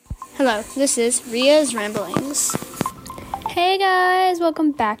Hello, this is Ria's Ramblings. Hey guys,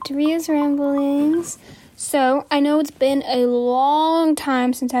 welcome back to Ria's Ramblings. So, I know it's been a long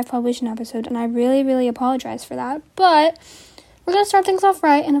time since I've published an episode, and I really apologize for that, but we're going to start things off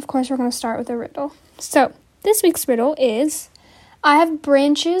right, and of course we're going to start with a riddle. So, this week's riddle is, I have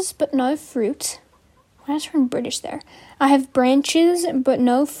branches but no fruit. Why did I turn British there? I have branches but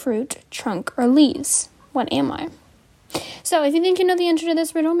no fruit, trunk, or leaves. What am I? So, if you think you know the answer to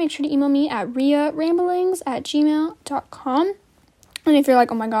this riddle, make sure to email me at riaramblings@gmail.com. And if you're like,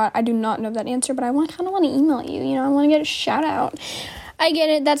 oh my god, I do not know that answer, but I kind of want to email you, I want to get a shout out. I get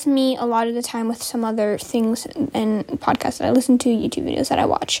it, that's me a lot of the time with some other things and podcasts that I listen to, YouTube videos that I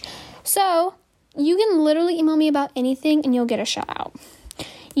watch. So, you can literally email me about anything and you'll get a shout out.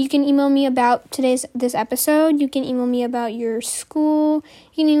 You can email me about this episode. You can email me about your school.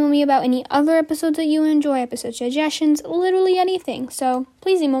 You can email me about any other episodes that you enjoy, episode suggestions, literally anything. So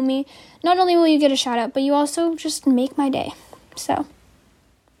please email me. Not only will you get a shout out, but you also just make my day. So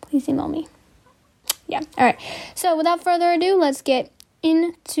please email me. Yeah. All right. So without further ado, let's get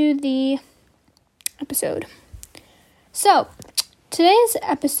into the episode. So today's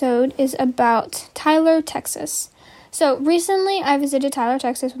episode is about Tyler, Texas. So, recently, I visited Tyler,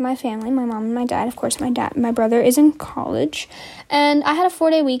 Texas with my family, my mom and my dad. Of course, my brother is in college. And I had a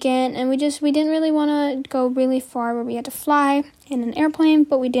 4-day weekend, and we didn't really want to go really far where we had to fly in an airplane,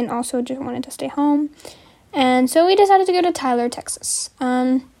 but we didn't also just wanted to stay home. And so we decided to go to Tyler, Texas.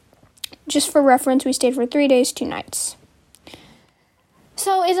 Just for reference, we stayed for 3 days, 2 nights.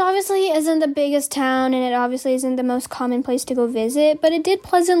 So, it obviously isn't the biggest town, and it obviously isn't the most common place to go visit, but it did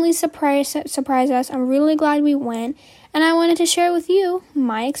pleasantly surprise us. I'm really glad we went, and I wanted to share with you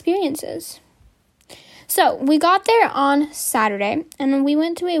my experiences. So, we got there on Saturday, and we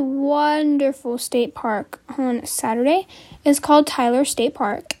went to a wonderful state park on Saturday. It's called Tyler State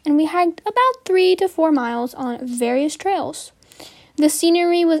Park, and we hiked about 3 to 4 miles on various trails. The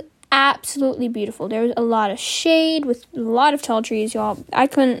scenery was absolutely beautiful. There was a lot of shade with a lot of tall trees, y'all. I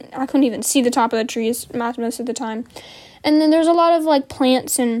couldn't even see the top of the trees most of the time. And then there's a lot of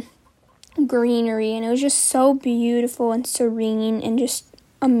plants and greenery, and it was just so beautiful and serene and just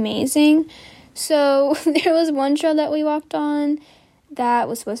amazing. So there was one trail that we walked on that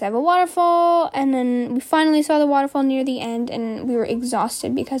was supposed to have a waterfall, and then we finally saw the waterfall near the end, and we were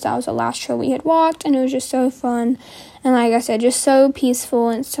exhausted because that was the last trail we had walked, and it was just so fun, and like I said, just so peaceful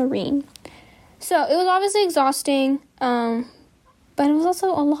and serene. So it was obviously exhausting, but it was also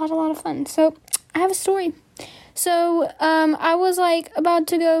a lot of fun. So I have a story. So I was about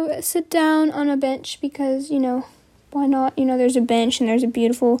to go sit down on a bench because, why not? There's a bench and there's a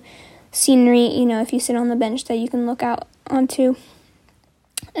beautiful scenery, if you sit on the bench that you can look out onto.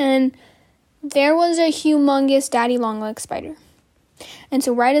 And there was a humongous daddy long-legged spider. And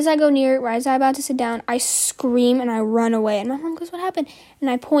so right as I go near it, right as I'm about to sit down, I scream and I run away. And my mom goes, what happened? And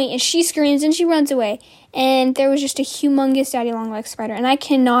I point and she screams and she runs away. And there was just a humongous daddy long-legged spider. And I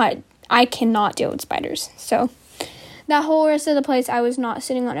cannot deal with spiders. So that whole rest of the place, I was not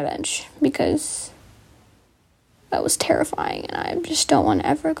sitting on a bench because that was terrifying. And I just don't want to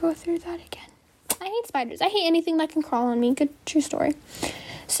ever go through that again. I hate spiders. I hate anything that can crawl on me. Good, true story.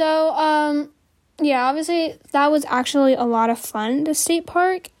 So, yeah, obviously, that was actually a lot of fun, the state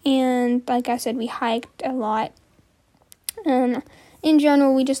park, and like I said, we hiked a lot, and in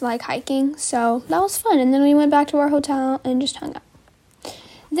general, we just like hiking, so that was fun, and then we went back to our hotel and just hung out.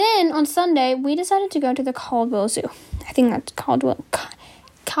 Then, on Sunday, we decided to go to the Caldwell Zoo. I think that's Caldwell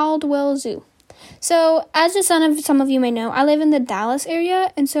Zoo. So, as the son of some of you may know, I live in the Dallas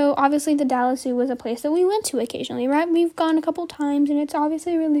area, and so obviously the Dallas Zoo was a place that we went to occasionally, right? We've gone a couple times, and it's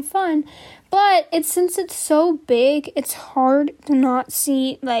obviously really fun, but since it's so big, it's hard to not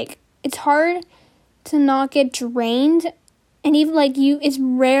see, it's hard to not get drained, and even, it's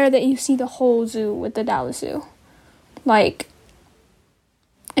rare that you see the whole zoo with the Dallas Zoo.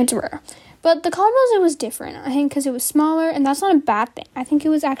 It's rare. But the Caldwell Zoo was different, I think, because it was smaller, and that's not a bad thing. I think it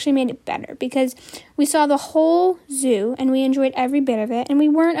was actually made it better, because we saw the whole zoo, and we enjoyed every bit of it, and we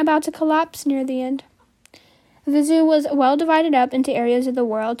weren't about to collapse near the end. The zoo was well divided up into areas of the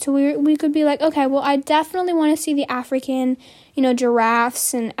world, so we could be like, okay, well, I definitely want to see the African,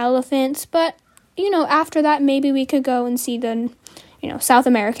 giraffes and elephants, but, after that, maybe we could go and see the, South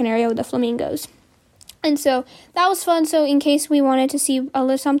American area with the flamingos. And so that was fun. So in case we wanted to see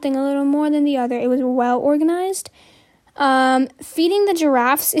something a little more than the other, it was well organized. Feeding the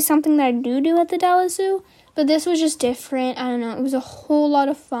giraffes is something that I do at the Dallas Zoo, but this was just different. I don't know. It was a whole lot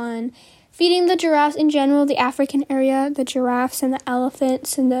of fun. Feeding the giraffes in general, the African area, the giraffes and the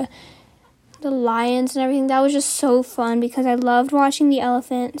elephants and the the lions and everything. That was just so fun because I loved watching the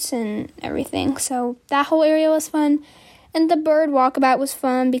elephants and everything. So that whole area was fun. And the bird walkabout was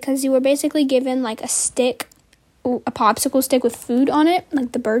fun because you were basically given like a stick, a popsicle stick with food on it,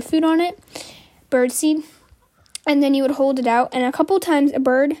 like the bird food on it, bird seed. And then you would hold it out. And a couple times a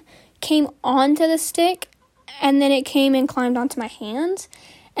bird came onto the stick and then it came and climbed onto my hands.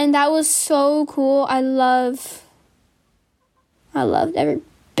 And that was so cool. I loved every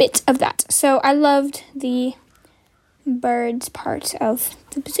bit of that. So I loved the birds part of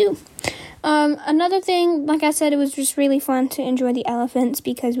the zoo. Another thing, like I said, it was just really fun to enjoy the elephants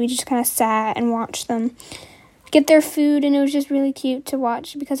because we just kind of sat and watched them get their food, and it was just really cute to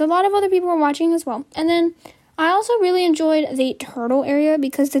watch because a lot of other people were watching as well. And then I also really enjoyed the turtle area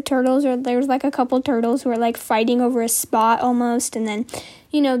because there's like a couple turtles who were like fighting over a spot almost, and then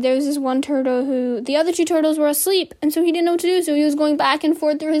there was this one turtle who the other two turtles were asleep, and so he didn't know what to do, so he was going back and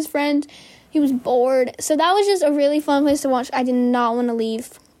forth through his friends. He was bored. So that was just a really fun place to watch. I did not want to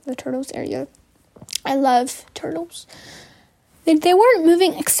leave the turtles area. I love turtles. They weren't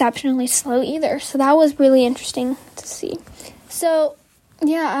moving exceptionally slow either, so that was really interesting to see. So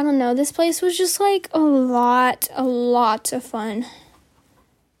yeah, I don't know. This place was just like a lot of fun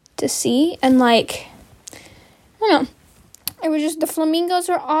to see. And like, I don't know. It was just, the flamingos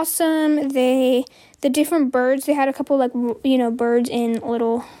were awesome. The different birds, they had a couple like, birds in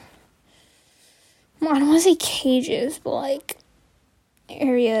little, I don't want to say cages, but like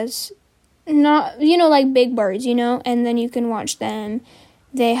areas. Not, like big birds, and then you can watch them.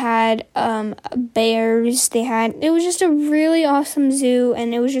 They had bears. It was just a really awesome zoo,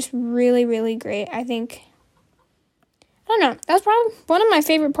 and it was just really, really great. I don't know. That was probably one of my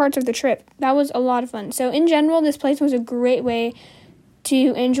favorite parts of the trip. That was a lot of fun. So in general, this place was a great way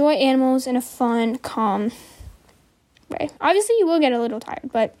to enjoy animals in a fun, calm way. Obviously, you will get a little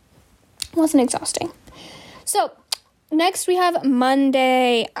tired, but it wasn't exhausting. So next we have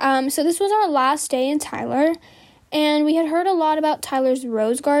Monday. So this was our last day in Tyler. And we had heard a lot about Tyler's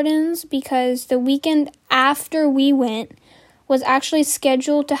Rose Gardens because the weekend after we went was actually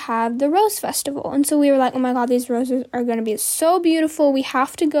scheduled to have the Rose Festival. And so we were like, oh my God, these roses are going to be so beautiful. We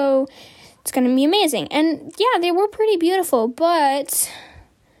have to go. It's going to be amazing. And yeah, they were pretty beautiful, but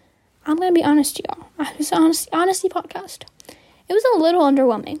I'm going to be honest, y'all. It's an honesty podcast. It was a little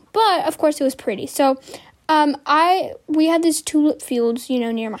underwhelming, but of course it was pretty. So we had these tulip fields,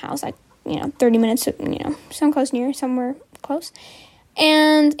 near my house, like, 30 minutes, somewhere close.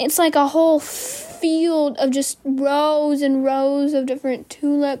 And it's like a whole field of just rows and rows of different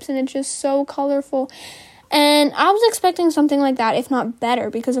tulips, and it's just so colorful. And I was expecting something like that, if not better,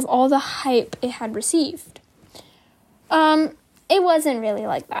 because of all the hype it had received. It wasn't really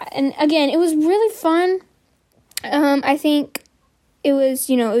like that. And again, it was really fun. I think it was,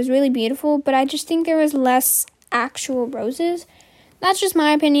 it was really beautiful, but I just think there was less actual roses. That's just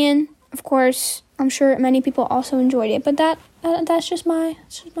my opinion. Of course, I'm sure many people also enjoyed it, but that's just my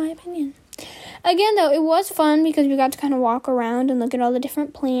opinion. Again, though, it was fun because we got to kind of walk around and look at all the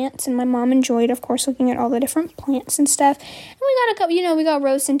different plants, and my mom enjoyed, of course, looking at all the different plants and stuff. And we got a couple, we got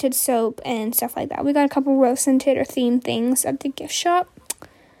rose scented soap and stuff like that. We got a couple rose scented or themed things at the gift shop.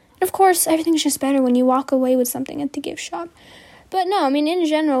 And of course, everything's just better when you walk away with something at the gift shop. But no, in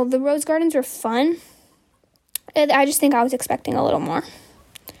general, the rose gardens were fun. I just think I was expecting a little more.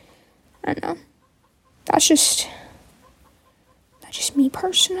 I don't know. That's just me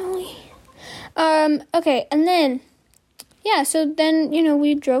personally. Okay, and then, so then,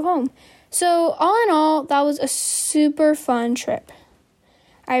 we drove home. So, all in all, that was a super fun trip.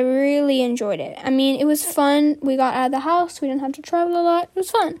 I really enjoyed it. It was fun. We got out of the house. We didn't have to travel a lot. It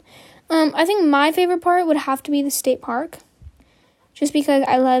was fun. I think my favorite part would have to be the state park. Just because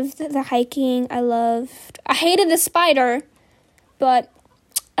I loved the hiking. I hated the spider, but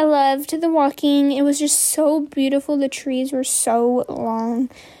I loved the walking. It was just so beautiful. The trees were so long.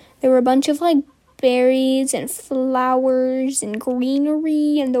 There were a bunch of berries and flowers and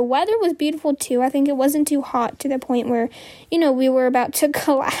greenery, and the weather was beautiful too. I think it wasn't too hot to the point where, we were about to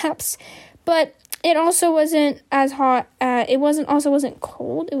collapse, but it also wasn't as hot. It wasn't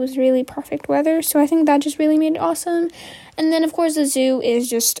cold. It was really perfect weather. So I think that just really made it awesome. And then of course the zoo is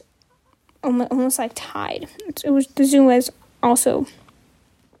just almost like tied. The zoo was also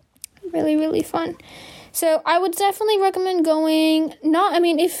really, really fun. So I would definitely recommend going.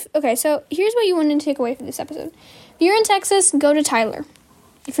 So here's what you want to take away from this episode. If you're in Texas, go to Tyler.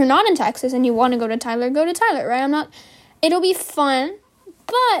 If you're not in Texas and you want to go to Tyler, right? It'll be fun.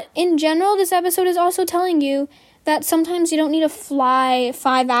 But in general, this episode is also telling you that sometimes you don't need to fly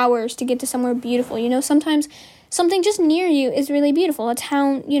 5 hours to get to somewhere beautiful. Sometimes something just near you is really beautiful. A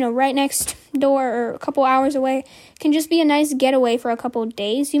town, right next door or a couple hours away can just be a nice getaway for a couple of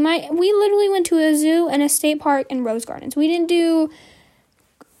days. We literally went to a zoo and a state park and rose gardens. We didn't do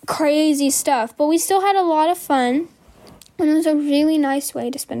crazy stuff, but we still had a lot of fun, and it was a really nice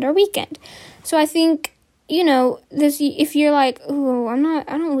way to spend our weekend. So I think, if you're like, oh,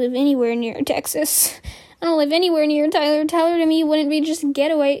 I don't live anywhere near Texas. I don't live anywhere near Tyler. Tyler to me wouldn't be just a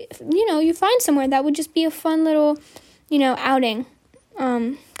getaway. You find somewhere that would just be a fun little, outing.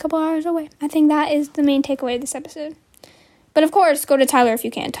 Couple hours away. I think that is the main takeaway of this episode. But of course, go to Tyler if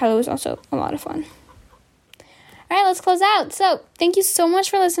you can. Tyler was also a lot of fun. All right, let's close out. So, thank you so much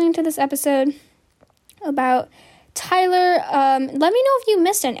for listening to this episode about Tyler. Let me know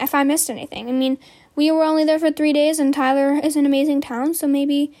if I missed anything. I mean, we were only there for 3 days, and Tyler is an amazing town, so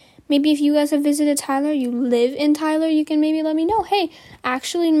maybe if you guys have visited Tyler, you live in Tyler, you can maybe let me know. Hey,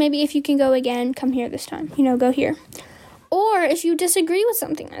 actually, maybe if you can go again, come here this time. Go here. Or if you disagree with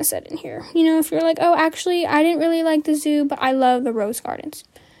something I said in here. If you're like, oh, actually, I didn't really like the zoo, but I love the rose gardens.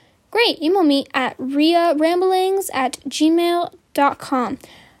 Great. Email me at riaramblings@gmail.com.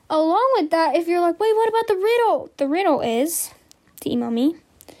 Along with that, if you're like, wait, what about the riddle? The riddle is to email me.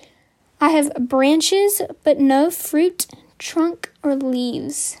 I have branches, but no fruit, trunk, or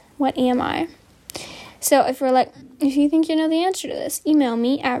leaves. What am I? So if you think you know the answer to this, email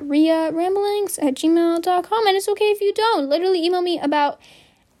me at riaramblings@gmail.com. And it's okay if you don't. Literally email me about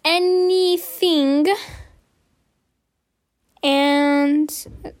anything. And as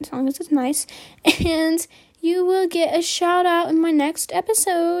long as it's nice. And you will get a shout out in my next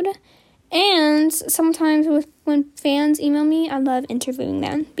episode. And sometimes when fans email me, I love interviewing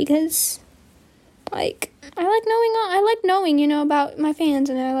them because I like knowing about my fans,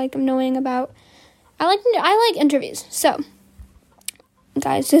 and I like interviews. So,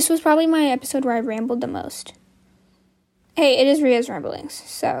 guys, this was probably my episode where I rambled the most. Hey, it is Ria's Ramblings,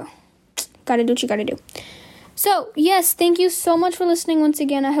 so gotta do what you gotta do. So, yes, thank you so much for listening once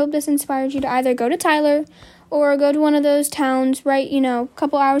again. I hope this inspired you to either go to Tyler or go to one of those towns right, a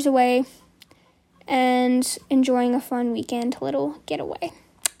couple hours away and enjoying a fun weekend little getaway.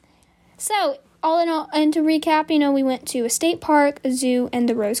 So, all in all, and to recap, we went to a state park, a zoo, and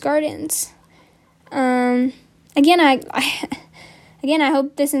the rose gardens. Again, I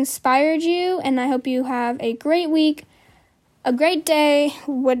hope this inspired you, and I hope you have a great week, a great day.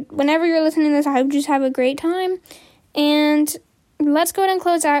 Whenever you're listening to this, I hope you just have a great time. And let's go ahead and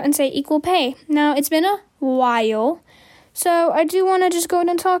close out and say equal pay. Now, it's been a while, so I do want to just go ahead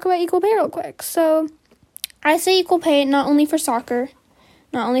and talk about equal pay real quick. So, I say equal pay not only for soccer,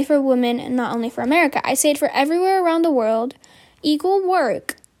 not only for women, and not only for America. I say it for everywhere around the world. Equal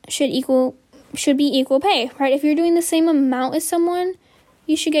work should be equal pay, right? If you're doing the same amount as someone,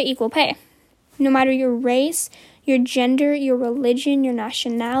 you should get equal pay. No matter your race, your gender, your religion, your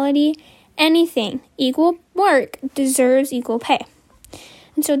nationality, anything. Equal work deserves equal pay.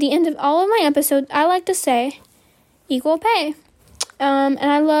 And so at the end of all of my episodes, I like to say equal pay. And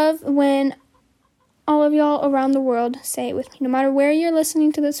I love when all of y'all around the world say it with me. No matter where you're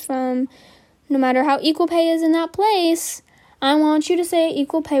listening to this from, no matter how equal pay is in that place, I want you to say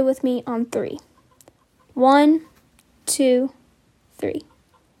equal pay with me on 3. 1, 2, 3.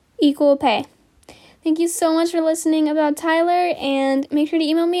 Equal pay. Thank you so much for listening about Tyler, and make sure to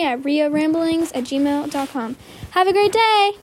email me at riaramblings@gmail.com. Have a great day!